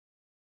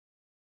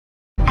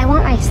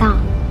上。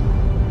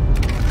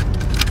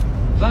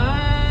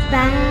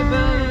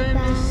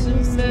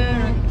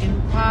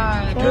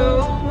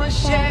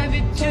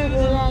Chevy to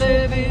the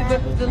levee,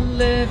 but the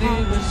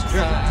levee was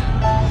dry.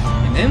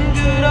 And them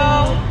good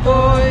old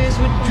boys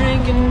were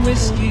drinking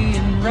whiskey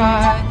and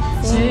rye,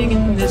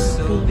 singing,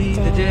 this'll be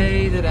the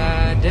day that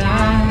I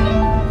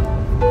die.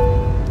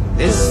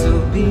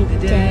 This'll be the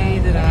day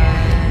that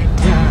I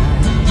die.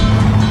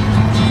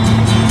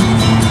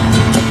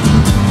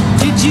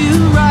 Did you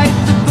write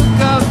the book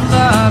of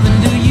love, and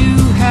do you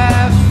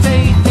have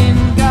faith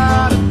in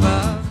God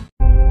above?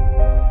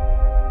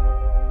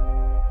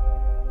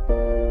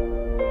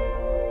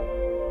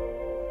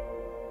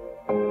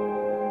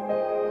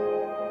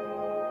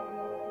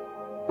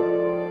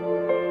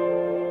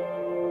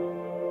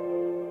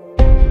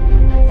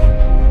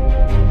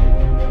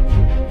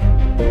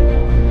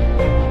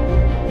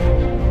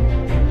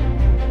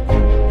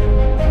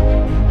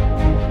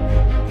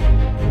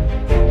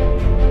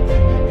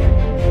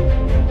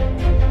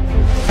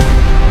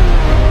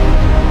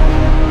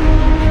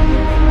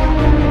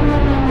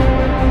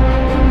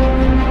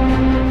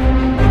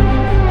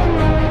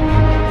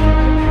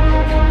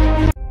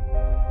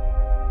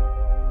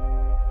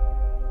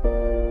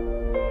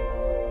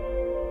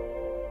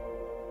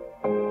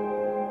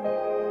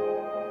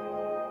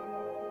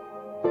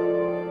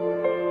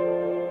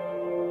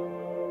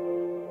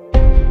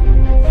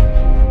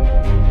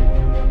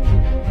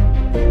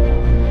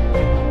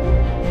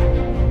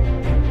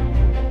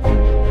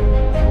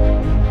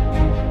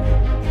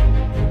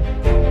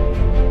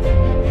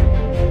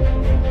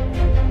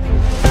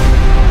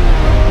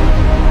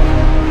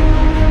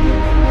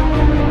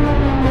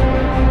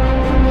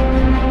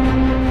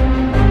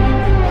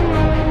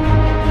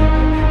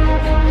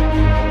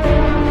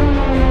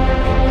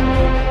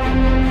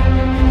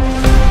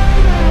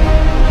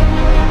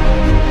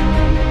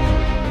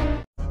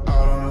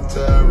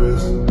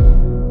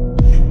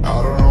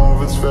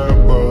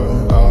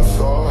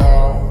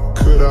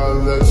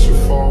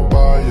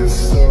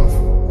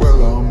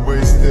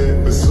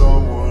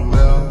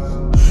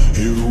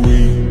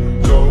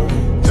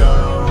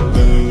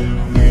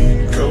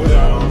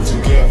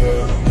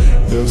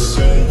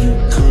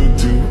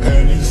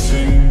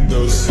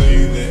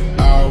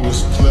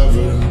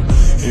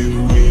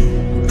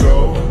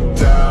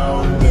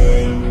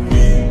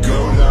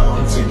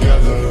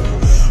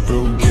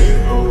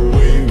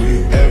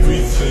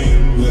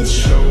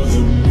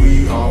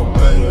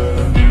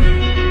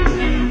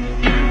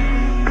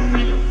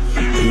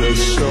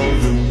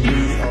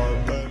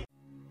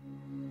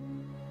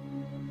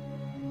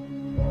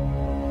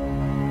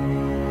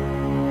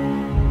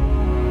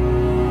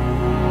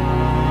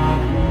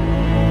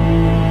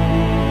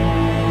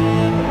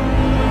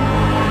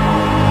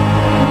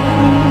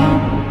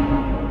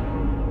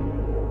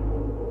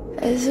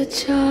 As a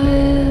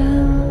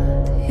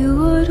child, you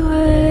would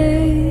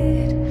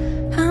wait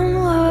and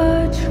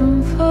watch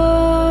from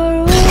far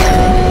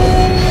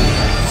away,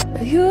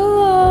 but you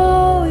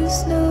always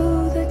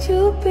knew that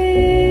you'd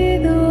be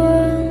the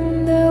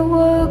one that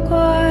would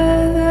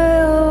while they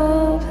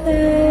all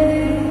play.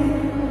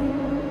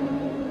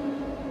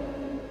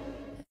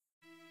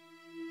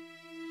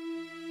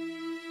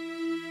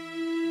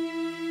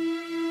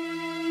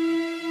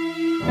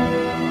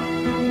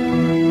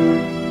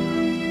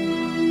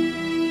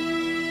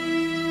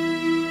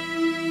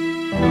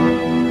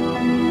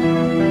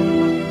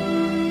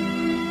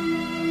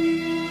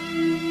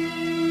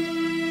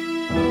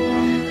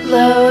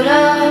 Load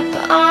up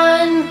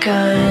on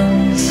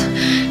guns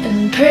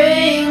and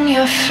bring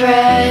your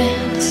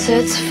friends.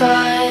 It's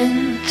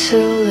fun to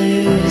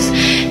lose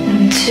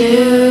and to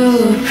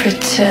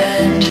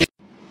pretend.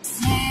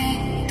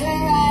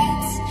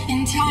 Cigarettes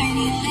in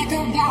tiny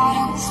liquor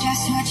bottles,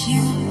 just what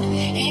you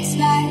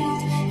expect.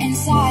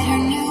 Inside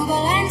her new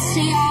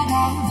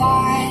Balenciaga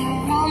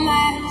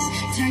romance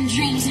turned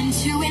dreams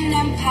into an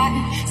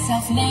empire.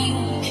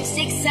 Self-made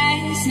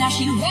success, now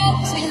she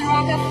rolls with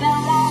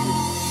Rockefeller.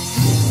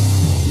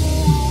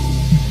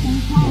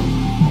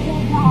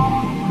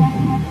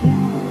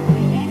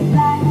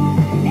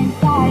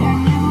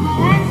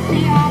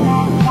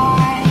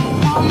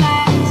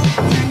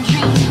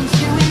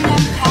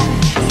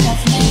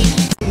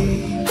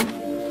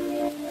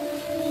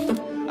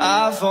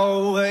 I've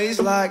always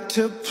liked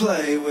to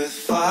play with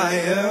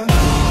fire.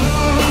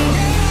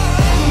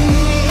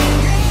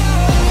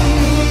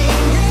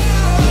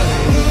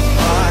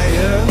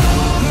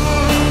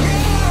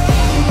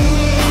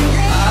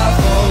 I've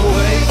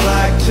always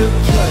liked to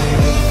play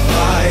with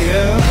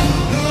fire.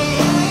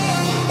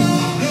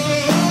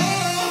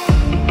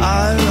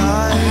 I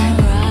ride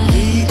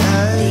the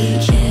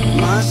edge,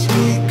 my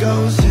speed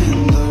goes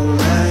in the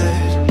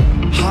red.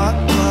 Hot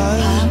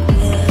blood,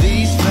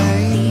 these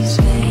veins,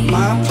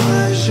 my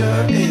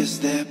pleasure is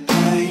their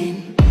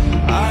pain.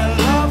 I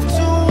love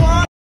to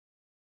watch.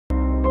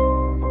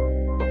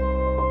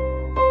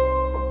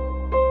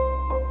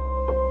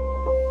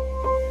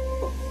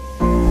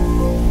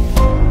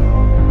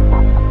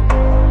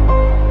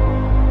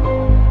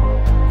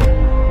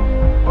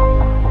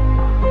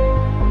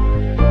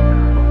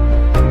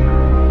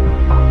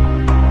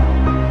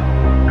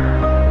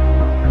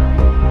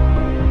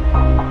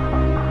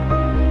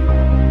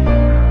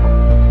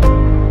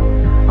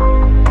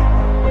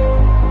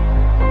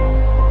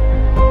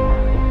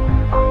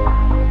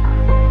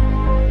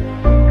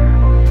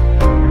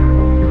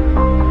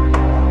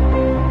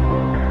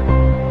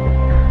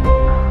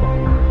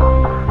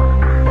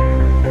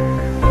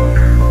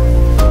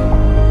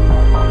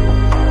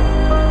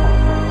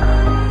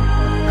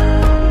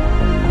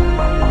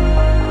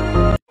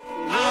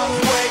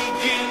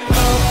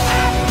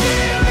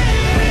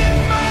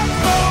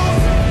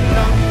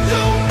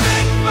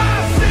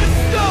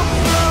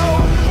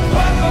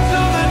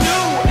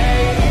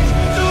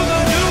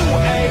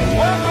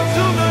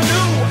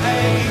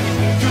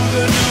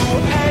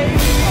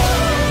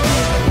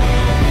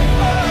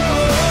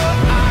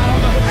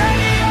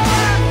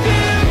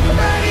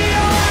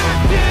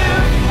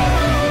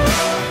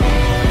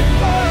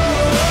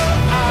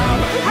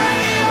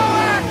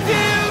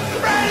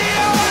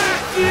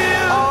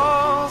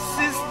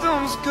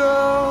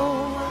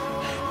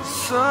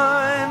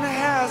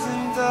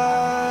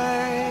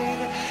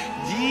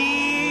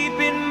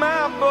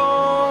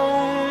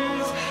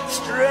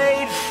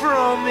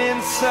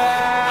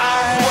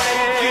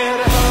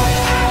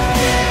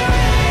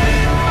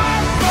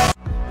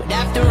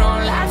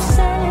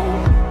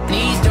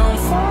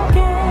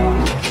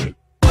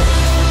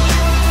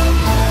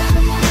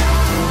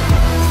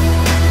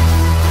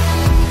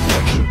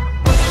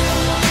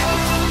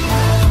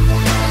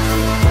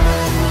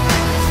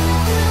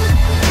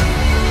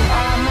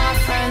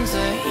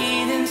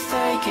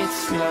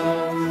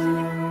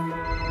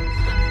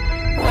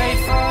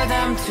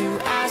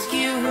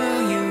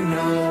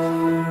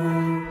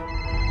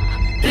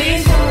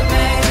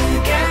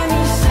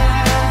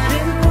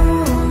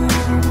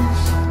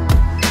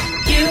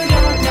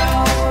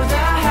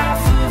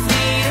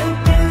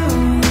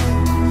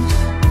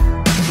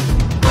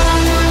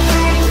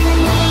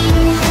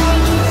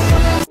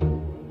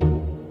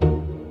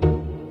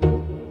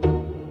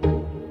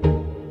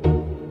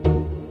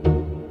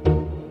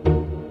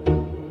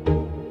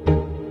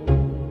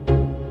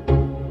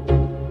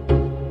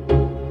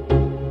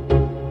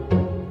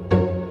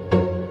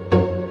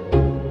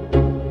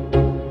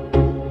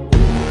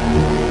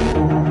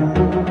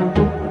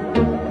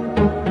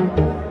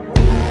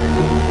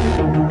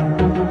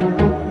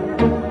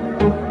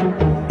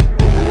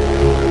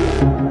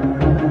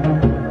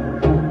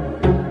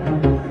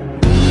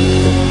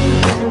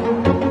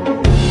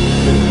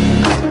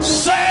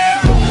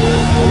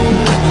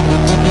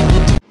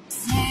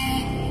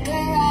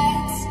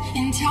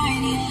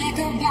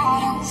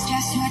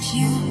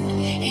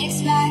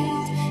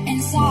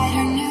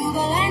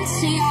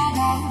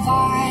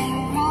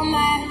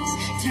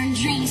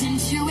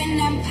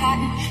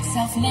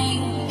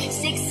 self-made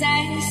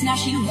success. Now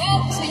she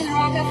works with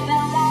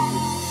Rockefeller.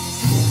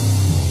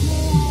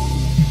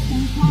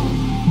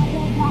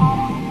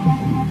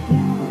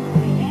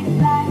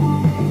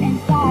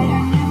 Inside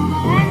her new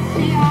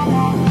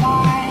Balenciaga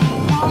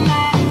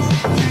romance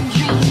turned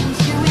dreams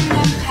into an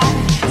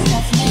empire.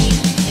 Self-made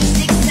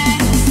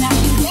success. Now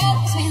she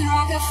works with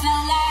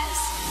Rockefellers.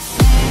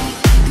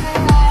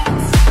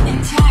 Cigarettes and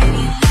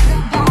tiny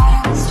liquor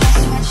bottles,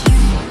 just what you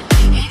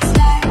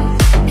expect.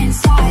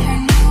 Inside her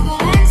new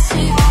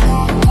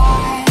Balenciaga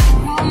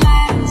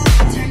romance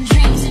turned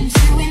dreams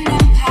into an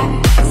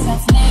empire.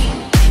 Self-made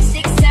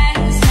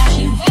success. Now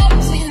she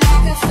works with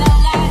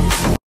Rockefellers.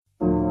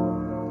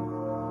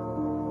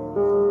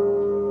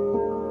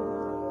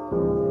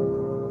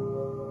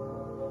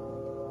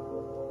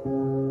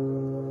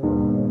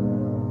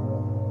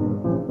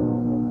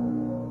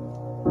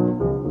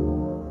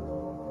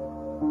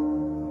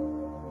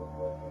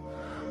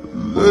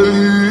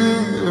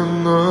 Laying in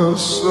the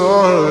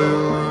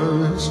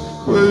silence,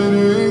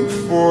 waiting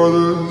for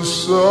the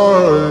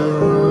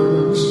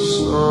sirens,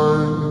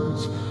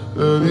 signs,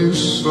 any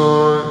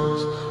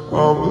signs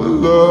I'm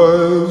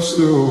alive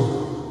still.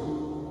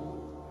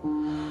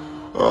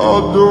 I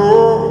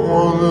don't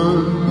wanna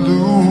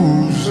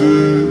lose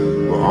it,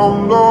 but I'm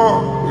not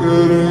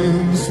getting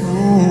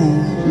through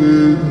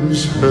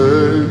this.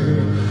 Hey,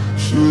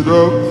 should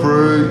I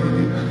pray?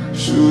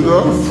 Should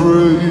I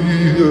pray?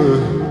 Yeah.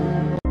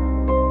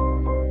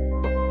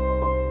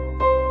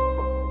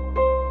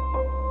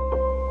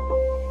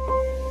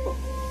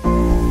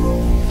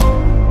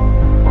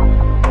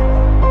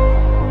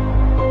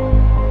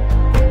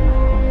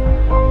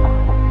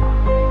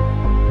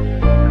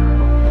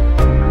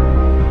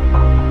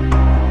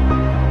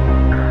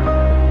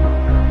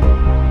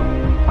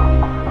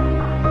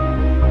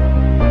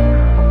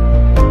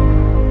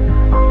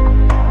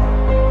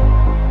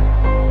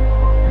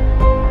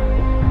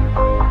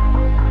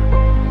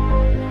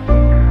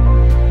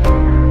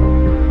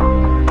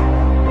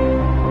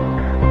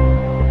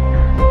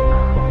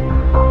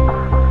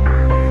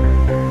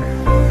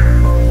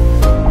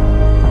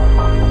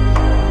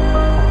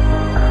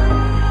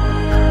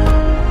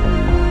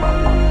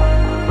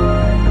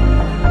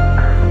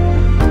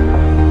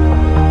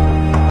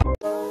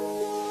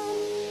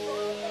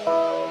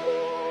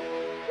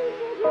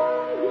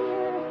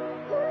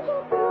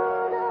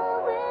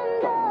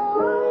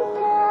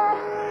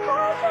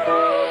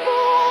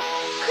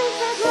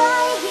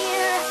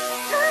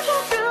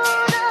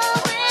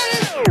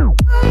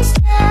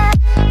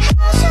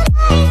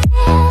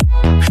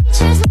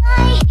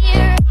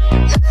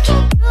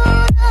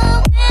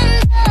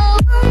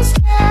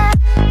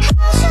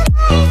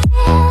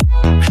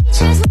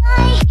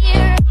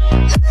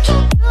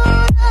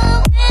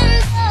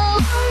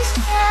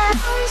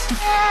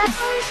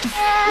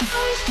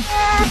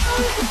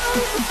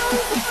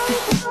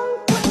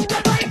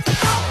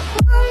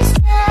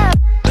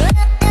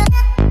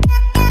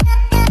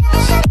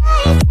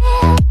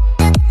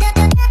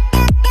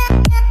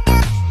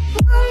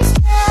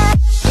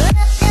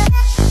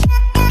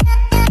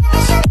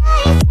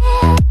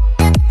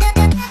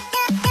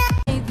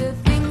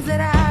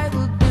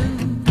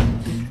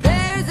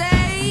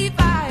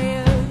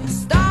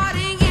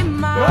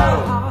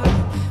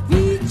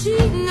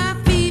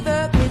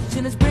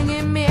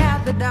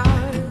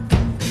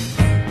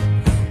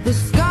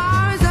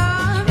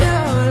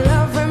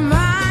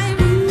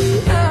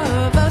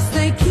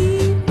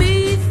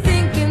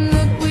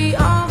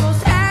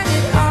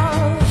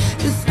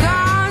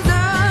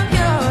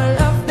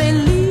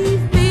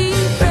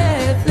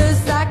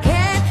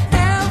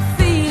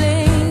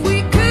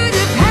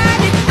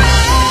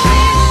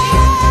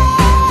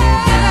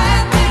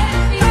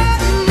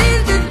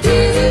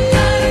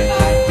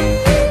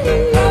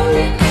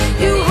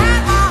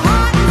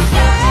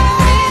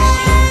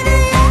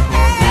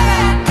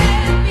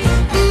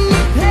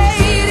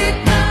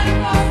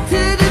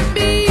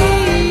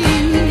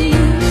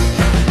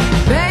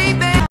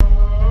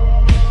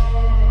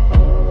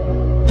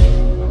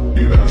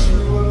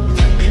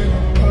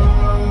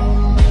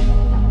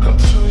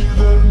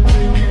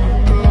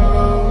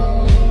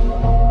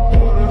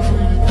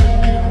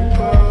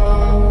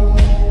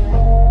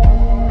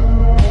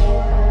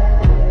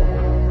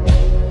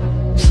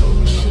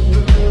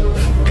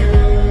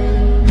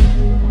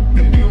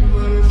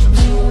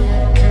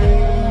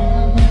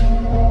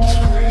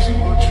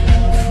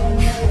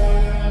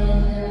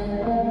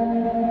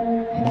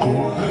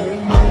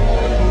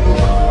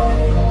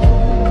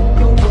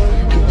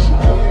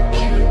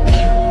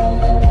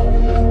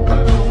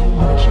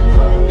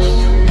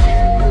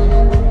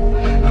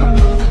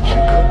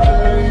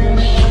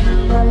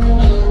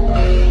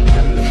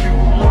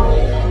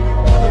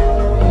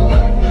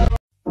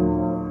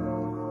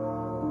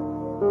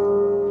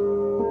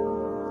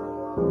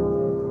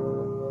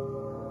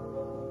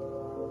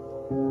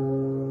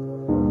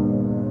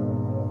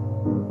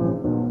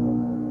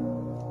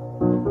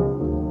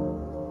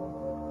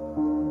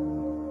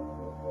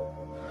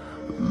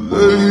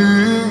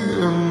 Laying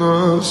in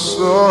the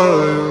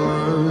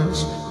silence,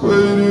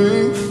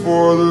 waiting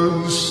for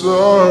the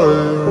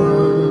sign.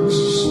 silence,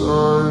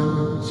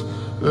 signs,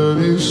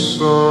 any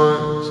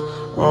signs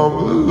I'm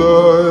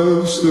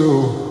alive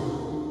still.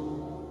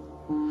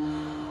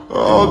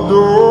 I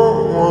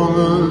don't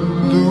wanna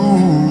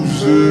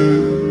lose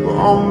it, but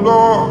I'm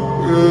not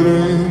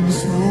getting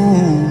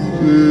through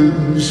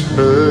this.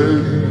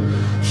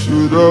 Hey,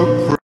 should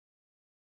I pray?